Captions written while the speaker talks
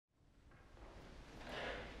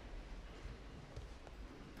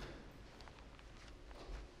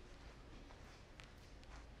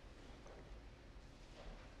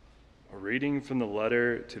Reading from the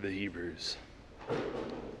letter to the Hebrews.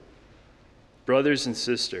 Brothers and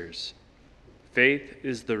sisters, faith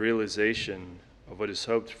is the realization of what is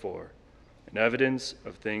hoped for, and evidence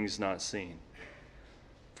of things not seen.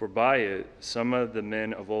 For by it some of the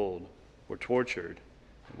men of old were tortured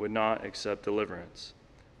and would not accept deliverance,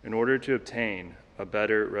 in order to obtain a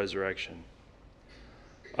better resurrection.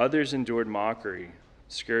 Others endured mockery,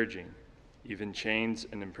 scourging, even chains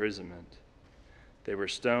and imprisonment. They were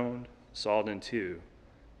stoned, sawed in two,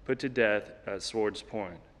 put to death at sword's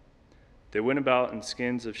point. They went about in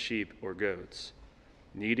skins of sheep or goats,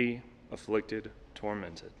 needy, afflicted,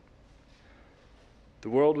 tormented. The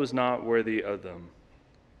world was not worthy of them.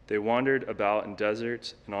 They wandered about in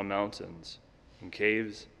deserts and on mountains, in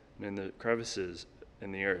caves and in the crevices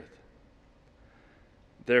in the earth.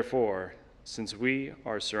 Therefore, since we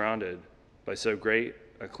are surrounded by so great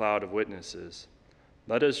a cloud of witnesses,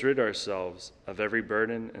 let us rid ourselves of every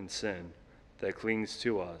burden and sin that clings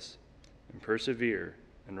to us, and persevere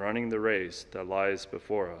in running the race that lies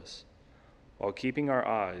before us, while keeping our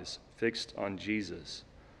eyes fixed on Jesus,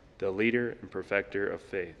 the leader and perfecter of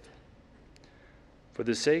faith. For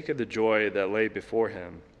the sake of the joy that lay before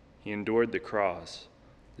him, he endured the cross,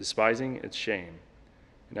 despising its shame,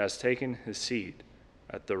 and has taken his seat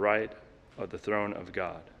at the right of the throne of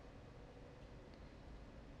God.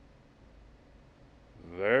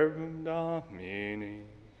 Verbum Domini.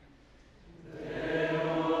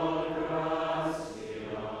 Deo gratias.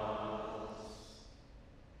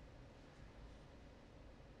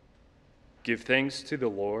 Give thanks to the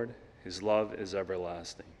Lord, his love is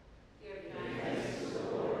everlasting. Give thanks to the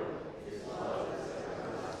Lord, his love is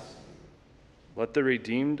everlasting. Let the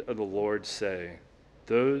redeemed of the Lord say,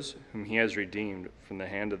 those whom he has redeemed from the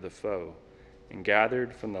hand of the foe, and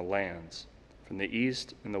gathered from the lands, from the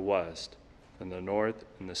east and the west, from the north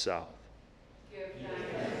and the south. Give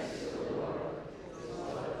thanks to the Lord, his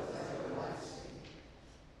love is everlasting.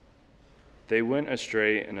 They went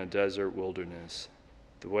astray in a desert wilderness.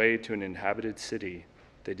 The way to an inhabited city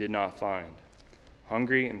they did not find.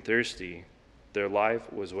 Hungry and thirsty, their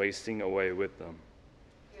life was wasting away with them.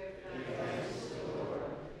 Give thanks to the Lord,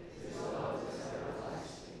 his love is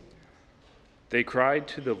everlasting. They cried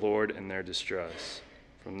to the Lord in their distress.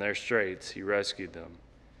 From their straits he rescued them,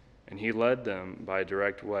 and he led them by a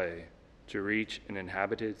direct way to reach an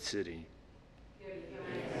inhabited city. Give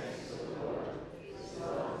thanks to the Lord, his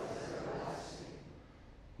love is everlasting.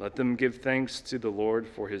 Let them give thanks to the Lord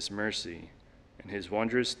for his mercy and his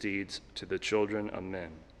wondrous deeds to the children of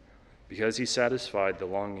men, because he satisfied the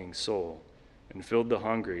longing soul and filled the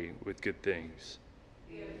hungry with good things.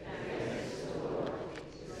 Give thanks to the Lord,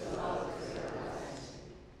 his love is everlasting.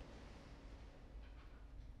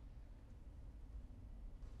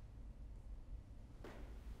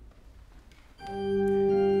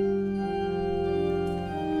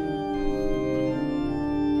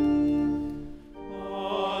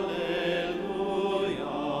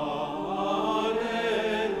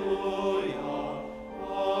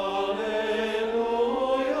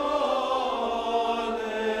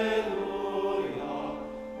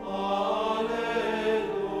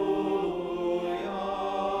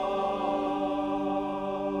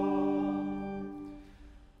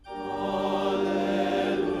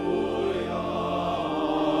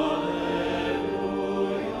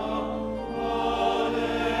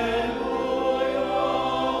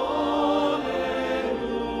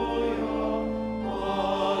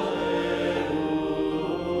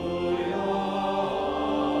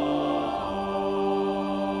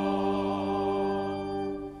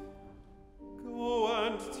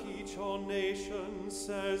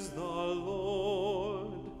 Says the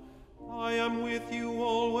Lord, I am with you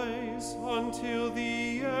always until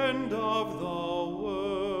the end of the world.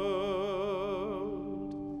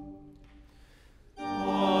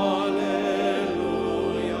 Alleluia,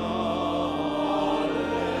 alleluia,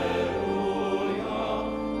 alleluia,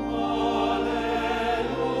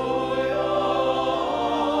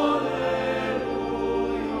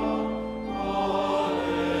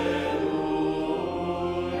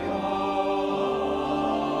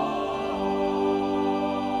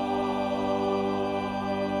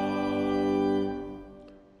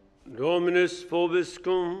 Dominus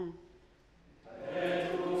vobiscum.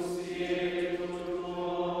 et cum spiritu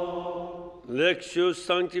tuo. Lectio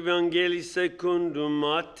Sancti Evangelii secundum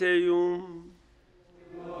Matteum.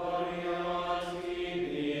 Gloria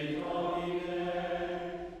tibi,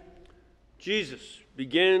 Domine. Jesus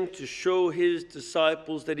began to show his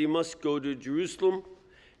disciples that he must go to Jerusalem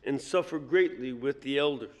and suffer greatly with the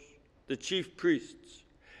elders, the chief priests,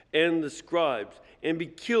 and the scribes, and be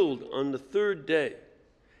killed on the third day,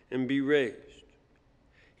 and be raised.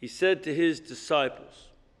 he said to his disciples,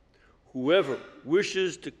 "Whoever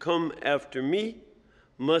wishes to come after me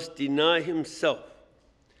must deny himself,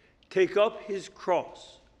 take up his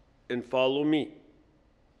cross, and follow me.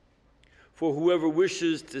 For whoever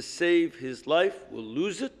wishes to save his life will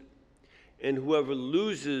lose it, and whoever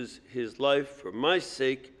loses his life for my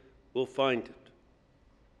sake will find it.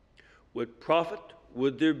 What profit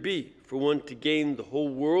would there be for one to gain the whole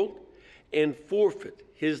world and forfeit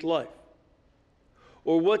his life?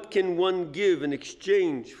 Or what can one give in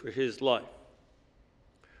exchange for his life?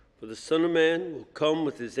 For the Son of Man will come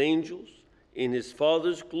with his angels in his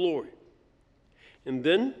Father's glory, and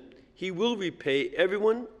then he will repay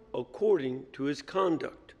everyone according to his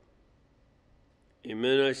conduct.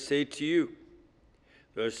 Amen, I say to you,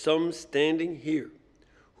 there are some standing here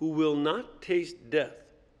who will not taste death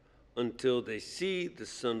until they see the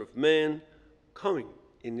Son of Man coming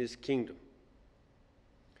in his kingdom."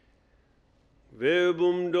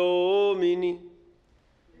 Verbum Domini.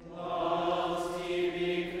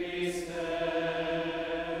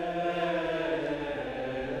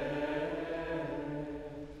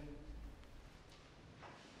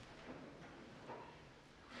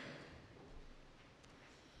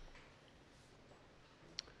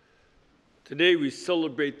 Today we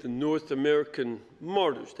celebrate the North American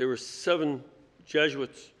martyrs. There were 7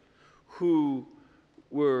 Jesuits who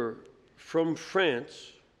were from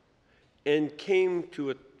France and came to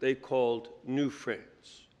what they called New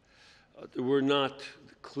France. There were not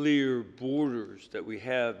the clear borders that we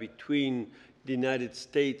have between the United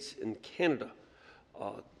States and Canada.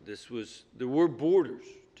 There were borders,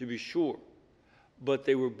 to be sure, but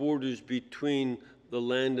they were borders between the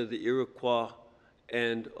land of the Iroquois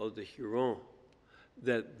and of the Huron,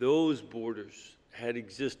 that those borders had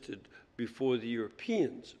existed before the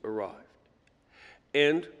Europeans arrived.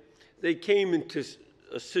 And they came into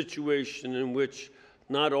a situation in which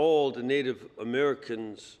not all the Native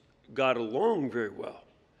Americans got along very well.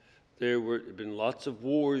 There had been lots of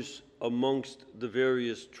wars amongst the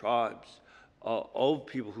various tribes of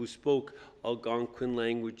people who spoke Algonquin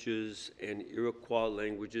languages and Iroquois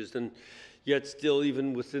languages, and yet still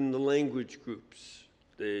even within the language groups,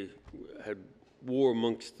 they had war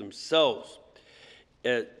amongst themselves.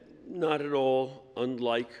 Not at all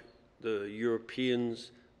unlike the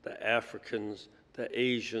Europeans, the Africans, the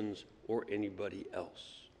Asians, or anybody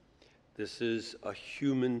else. This is a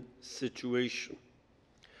human situation.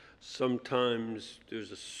 Sometimes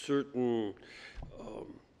there's a certain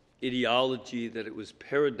ideology that it was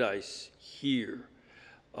paradise here,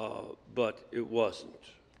 but it wasn't,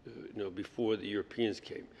 before the Europeans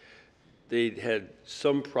came. They had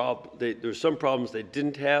some there were some problems they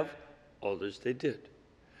didn't have, others they did.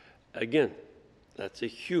 Again, that's a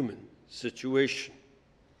human situation.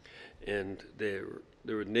 And there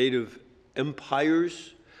were native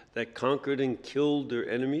empires that conquered and killed their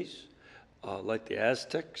enemies, like the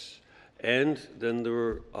Aztecs. And then there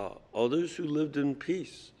were others who lived in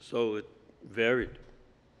peace, so it varied.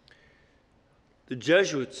 The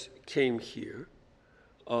Jesuits came here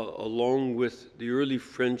along with the early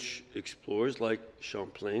French explorers like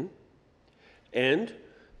Champlain, and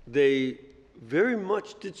they very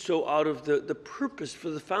much did so out of the purpose for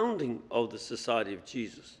the founding of the Society of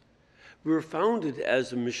Jesus. We were founded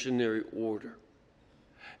as a missionary order,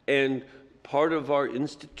 and part of our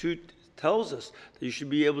institute tells us that you should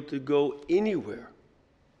be able to go anywhere,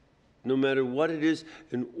 no matter what it is,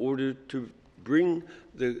 in order to bring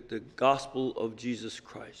the gospel of Jesus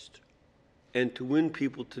Christ and to win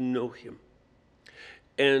people to know him.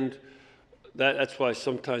 And that's why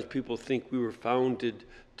sometimes people think we were founded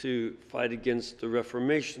to fight against the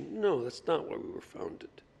Reformation. No, that's not why we were founded.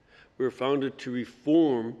 We were founded to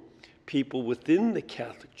reform people within the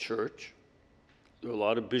Catholic Church. There are a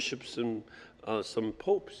lot of bishops and some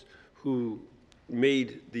popes who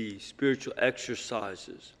made the spiritual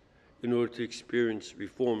exercises in order to experience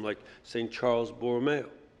reform, like St. Charles Borromeo.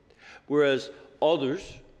 Whereas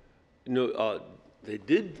others, they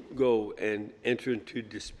did go and enter into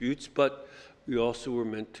disputes, but we also were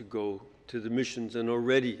meant to go to the missions. And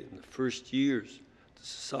already in the first years, the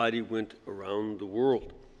society went around the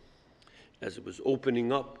world as it was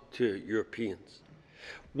opening up to Europeans.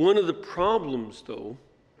 One of the problems, though,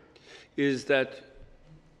 is that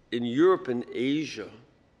in Europe and Asia,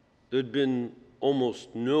 there'd been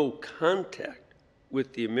almost no contact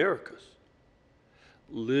with the Americas.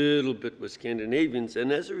 Little bit with Scandinavians,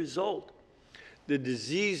 and as a result, the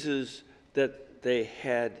diseases that they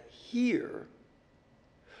had here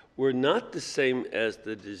were not the same as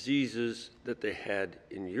the diseases that they had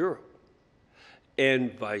in Europe.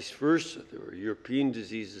 and vice versa. There were European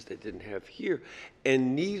diseases they didn't have here,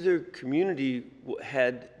 and neither community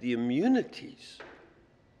had the immunities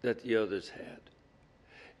that the others had.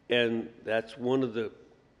 And that's one of the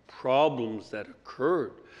problems that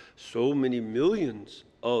occurred. So many millions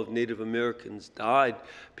of Native Americans died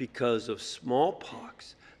because of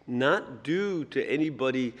smallpox, not due to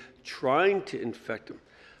anybody trying to infect them.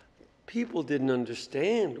 People didn't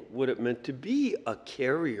understand what it meant to be a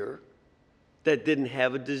carrier that didn't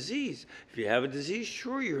have a disease. If you have a disease,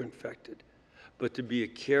 sure, you're infected. But to be a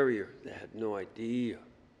carrier, they had no idea,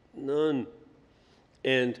 none.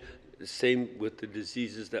 And the same with the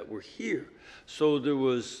diseases that were here. So there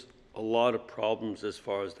was a lot of problems as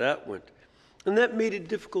far as that went. And that made it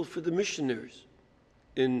difficult for the missionaries.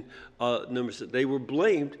 In numbers, they were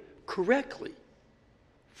blamed correctly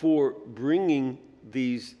for bringing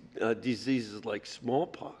these diseases like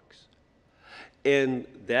smallpox. And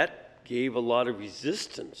that gave a lot of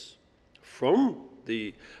resistance from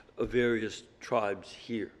the various tribes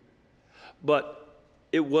here. But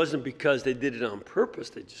it wasn't because they did it on purpose.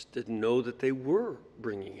 They just didn't know that they were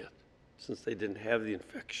bringing it, since they didn't have the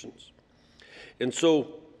infections. And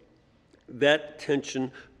so that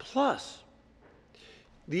tension, plus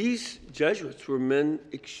these Jesuits were men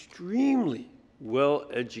extremely well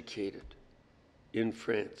educated in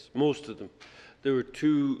France, most of them. There were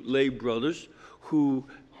two lay brothers who,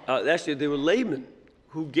 actually they were laymen,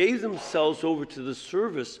 who gave themselves over to the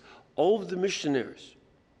service of the missionaries.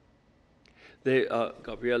 They,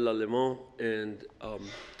 Gabriel Lallemand and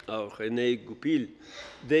René Goupil,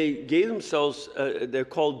 they gave themselves, they're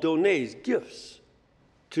called donnés, gifts,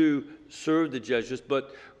 to serve the Jesuits,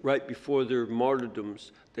 but right before their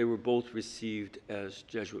martyrdoms, they were both received as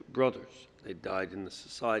Jesuit brothers. They died in the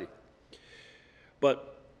society.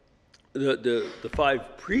 But the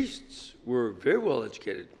five priests were very well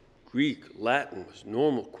educated. Greek, Latin was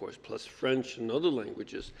normal course, plus French and other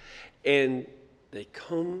languages. And they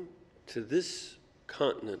come to this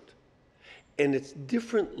continent, and it's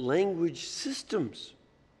different language systems.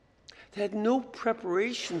 They had no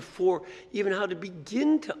preparation for even how to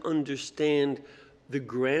begin to understand the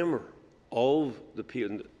grammar of the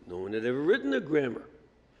people. No one had ever written a grammar.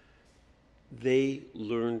 They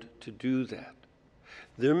learned to do that.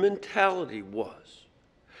 Their mentality was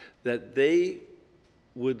that they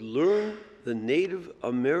would learn the Native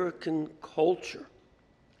American culture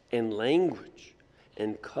and language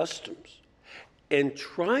and customs and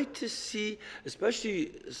try to see,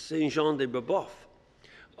 especially Saint Jean de Brébeuf.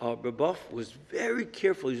 Brébeuf was very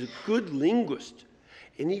careful. He was a good linguist,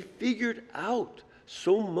 and he figured out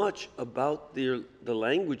so much about the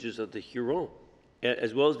languages of the Huron,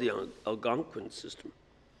 as well as the Algonquin system,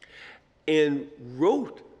 and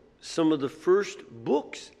wrote some of the first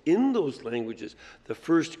books in those languages, the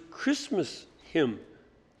first Christmas hymn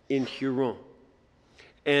in Huron.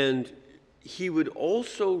 And he would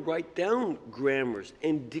also write down grammars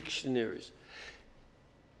and dictionaries.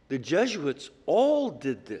 The Jesuits all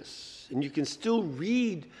did this, and you can still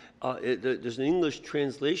read, there's an English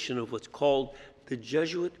translation of what's called the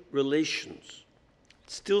Jesuit Relations.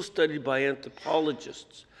 It's still studied by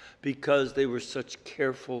anthropologists because they were such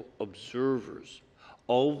careful observers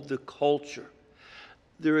of the culture.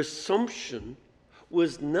 Their assumption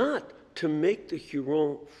was not to make the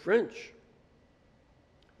Huron French.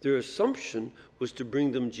 Their assumption was to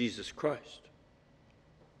bring them Jesus Christ.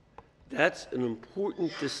 That's an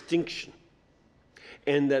important distinction.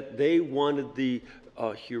 And that they wanted the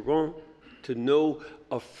Huron to know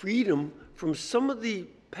a freedom from some of the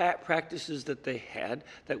practices that they had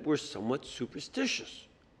that were somewhat superstitious.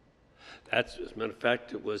 That's, as a matter of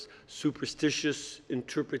fact, it was superstitious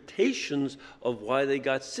interpretations of why they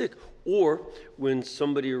got sick. Or when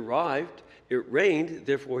somebody arrived, it rained,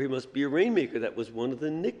 therefore he must be a rainmaker. That was one of the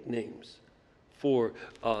nicknames for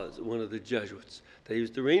one of the Jesuits. They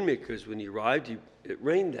used the rainmakers. When he arrived, it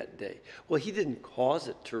rained that day. Well, he didn't cause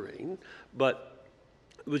it to rain, but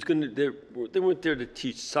it was going to. They weren't there to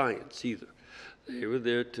teach science either. They were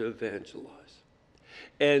there to evangelize.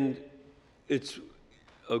 And it's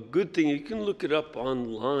a good thing. You can look it up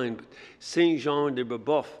online. But Saint Jean de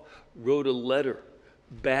Brébeuf wrote a letter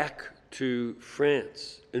back to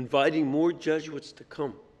France, inviting more Jesuits to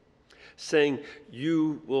come, saying,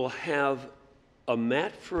 you will have a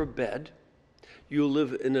mat for a bed. You'll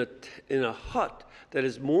live in a hut that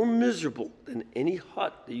is more miserable than any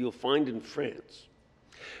hut that you'll find in France.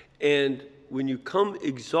 And when you come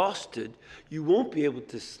exhausted, you won't be able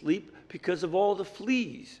to sleep because of all the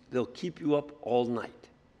fleas. They'll keep you up all night.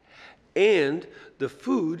 And the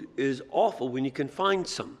food is awful when you can find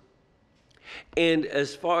some. And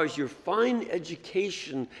as far as your fine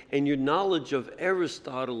education and your knowledge of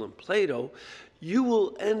Aristotle and Plato, you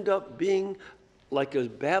will end up being like a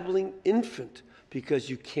babbling infant because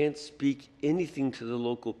you can't speak anything to the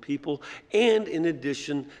local people. And in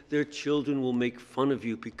addition, their children will make fun of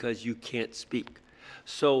you because you can't speak.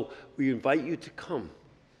 So we invite you to come.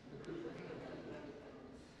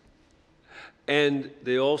 And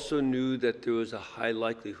they also knew that there was a high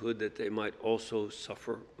likelihood that they might also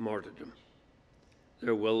suffer martyrdom.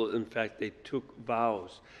 In fact, they took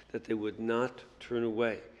vows that they would not turn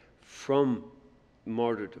away from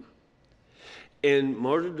martyrdom. And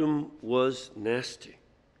martyrdom was nasty.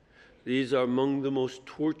 These are among the most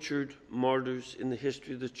tortured martyrs in the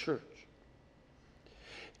history of the church.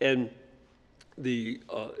 And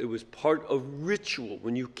it was part of ritual.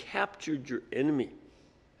 When you captured your enemy,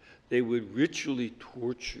 they would ritually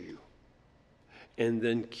torture you and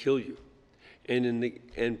then kill you.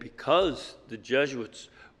 And because the Jesuits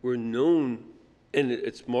were known, and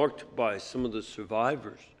it's marked by some of the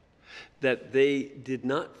survivors, that they did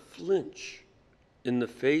not flinch in the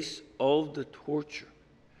face of the torture.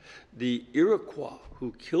 The Iroquois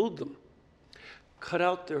who killed them cut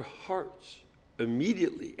out their hearts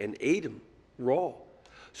immediately and ate them raw.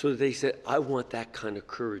 So they said, I want that kind of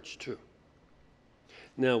courage too.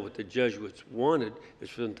 Now, what the Jesuits wanted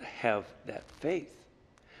is for them to have that faith,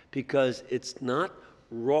 because it's not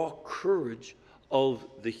raw courage of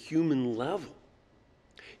the human level.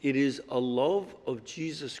 It is a love of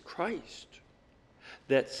Jesus Christ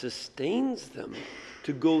that sustains them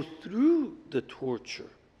to go through the torture,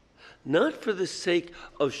 not for the sake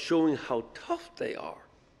of showing how tough they are,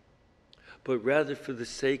 but rather for the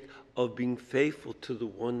sake of being faithful to the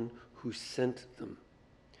one who sent them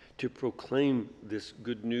to proclaim this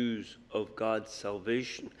good news of God's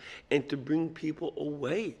salvation and to bring people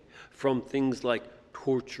away from things like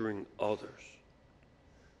torturing others.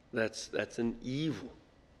 That's an evil.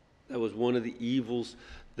 That was one of the evils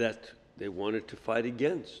that they wanted to fight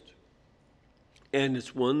against. And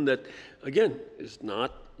it's one that, again, is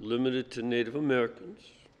not limited to Native Americans.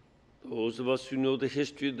 Those of us who know the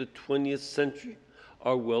history of the 20th century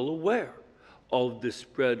are well aware of the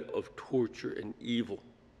spread of torture and evil.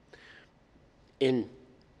 And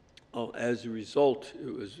as a result,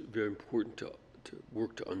 it was very important to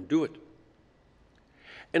work to undo it.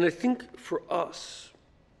 And I think for us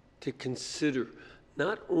to consider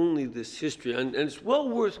not only this history, and it's well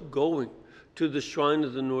worth going to the Shrine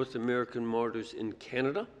of the North American Martyrs in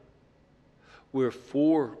Canada, where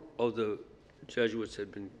 4 of the Jesuits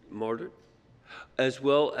had been martyred, as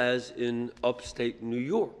well as in upstate New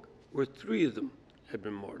York, where 3 of them had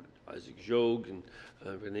been martyred, Isaac Jogues and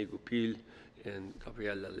René Goupil and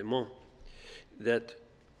Gabriel Lallemand, that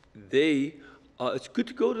it's good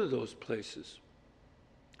to go to those places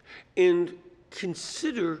and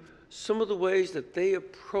consider some of the ways that they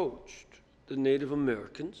approached the Native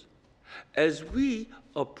Americans as we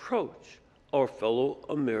approach our fellow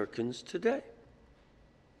Americans today.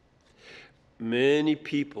 Many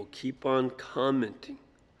people keep on commenting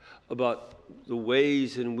about the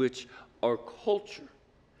ways in which our culture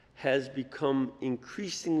has become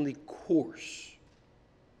increasingly coarse,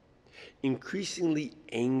 increasingly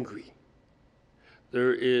angry.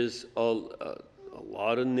 There is a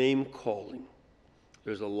lot of name calling.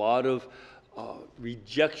 There's a lot of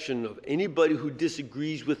rejection of anybody who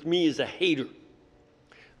disagrees with me is a hater.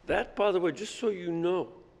 That, by the way, just so you know,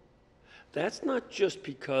 that's not just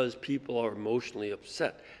because people are emotionally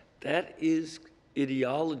upset. That is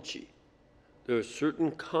ideology. There are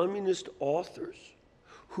certain communist authors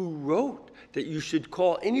who wrote that you should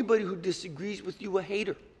call anybody who disagrees with you a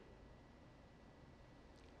hater.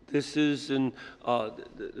 This is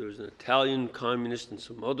there's an Italian communist and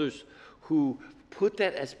some others who put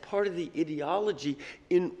that as part of the ideology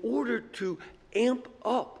in order to amp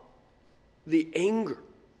up the anger.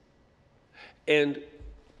 And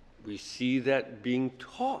we see that being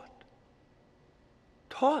taught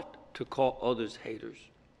to call others haters.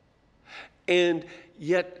 And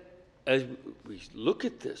yet, as we look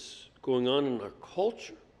at this going on in our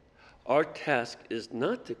culture, our task is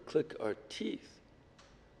not to click our teeth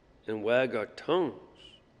and wag our tongues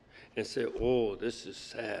and say, oh, this is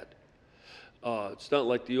sad. It's not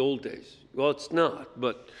like the old days. Well, it's not,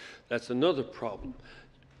 but that's another problem.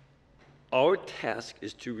 Our task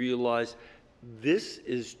is to realize this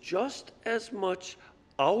is just as much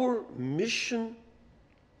our mission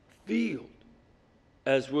field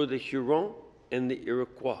as were the Huron and the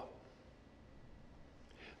Iroquois.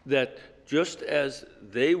 That just as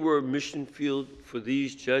they were a mission field for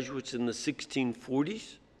these Jesuits in the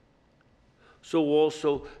 1640s, so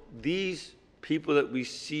also these people that we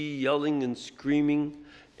see yelling and screaming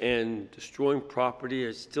and destroying property.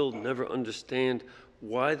 I still never understand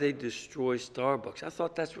why they destroy Starbucks. I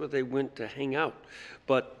thought that's where they went to hang out.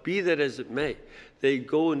 But be that as it may, they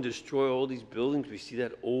go and destroy all these buildings. We see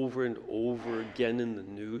that over and over again in the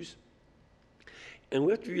news. And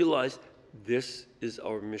we have to realize this is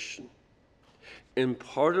our mission. And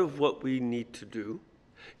part of what we need to do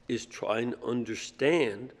is try and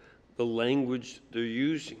understand the language they're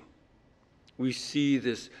using. We see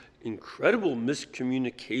this incredible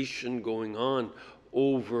miscommunication going on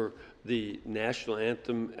over the national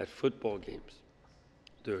anthem at football games.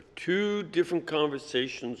 There are two different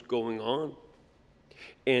conversations going on,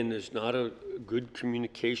 and there's not a good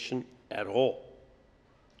communication at all.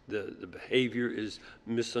 The behavior is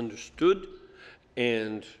misunderstood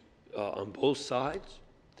and on both sides,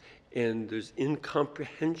 and there's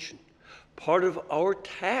incomprehension. Part of our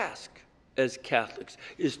task as Catholics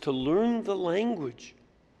is to learn the language,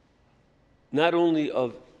 not only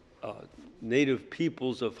of native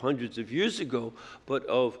peoples of hundreds of years ago, but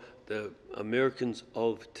of the Americans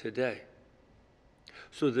of today,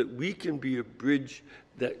 so that we can be a bridge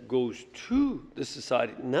that goes to the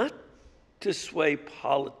society, not to sway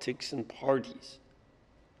politics and parties,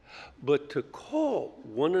 but to call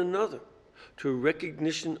one another to a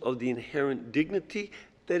recognition of the inherent dignity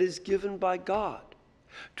that is given by God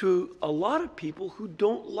to a lot of people who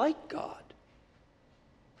don't like God,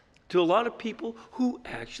 to a lot of people who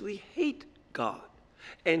actually hate God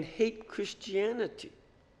and hate Christianity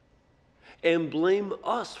and blame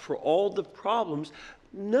us for all the problems,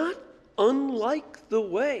 not unlike the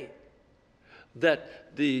way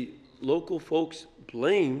that the local folks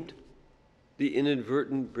blamed the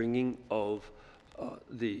inadvertent bringing of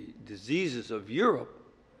the diseases of Europe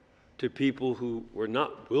to people who were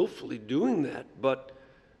not willfully doing that, but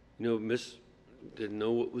didn't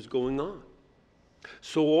know what was going on.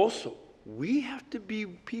 So also, we have to be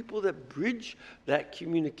people that bridge that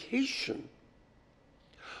communication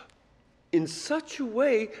in such a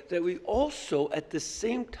way that we also, at the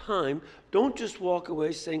same time, don't just walk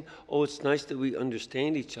away saying, oh, it's nice that we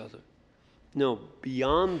understand each other. No,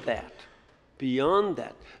 beyond that,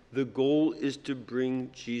 the goal is to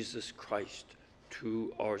bring Jesus Christ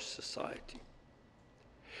to our society.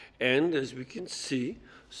 And as we can see,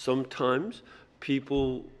 sometimes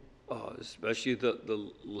people, especially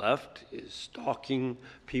the left, is stalking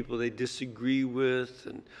people they disagree with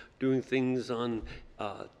and doing things on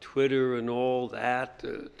Twitter and all that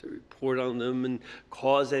to report on them and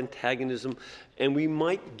cause antagonism. And we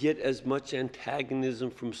might get as much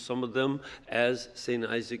antagonism from some of them as St.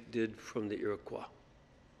 Isaac did from the Iroquois.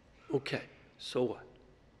 Okay, so what?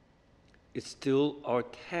 It's still our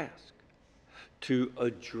task to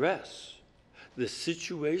address the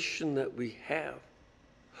situation that we have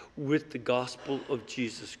with the gospel of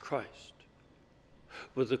Jesus Christ,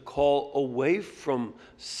 with a call away from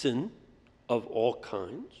sin of all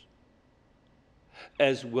kinds,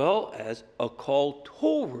 as well as a call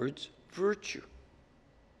towards virtue,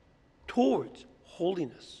 towards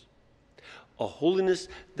holiness, a holiness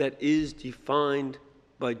that is defined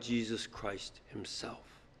by Jesus Christ himself,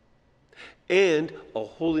 and a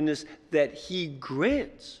holiness that he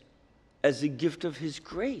grants as a gift of his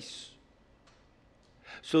grace,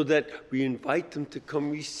 so that we invite them to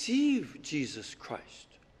come receive Jesus Christ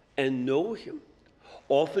and know him.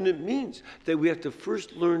 Often it means that we have to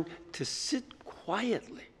first learn to sit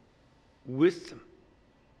quietly with them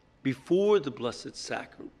before the Blessed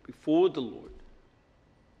Sacrament, before the Lord,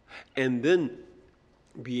 and then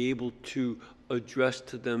be able to address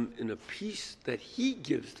to them in a peace that he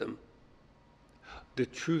gives them the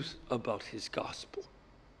truth about his gospel.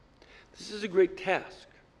 This is a great task,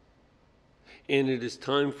 and it is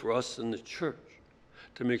time for us in the church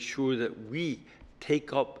to make sure that we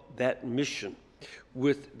take up that mission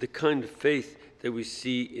with the kind of faith that we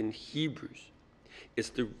see in Hebrews. It's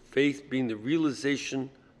the faith being the realization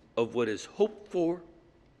of what is hoped for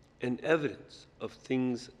and evidence of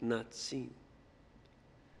things not seen.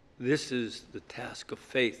 This is the task of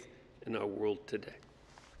faith in our world today.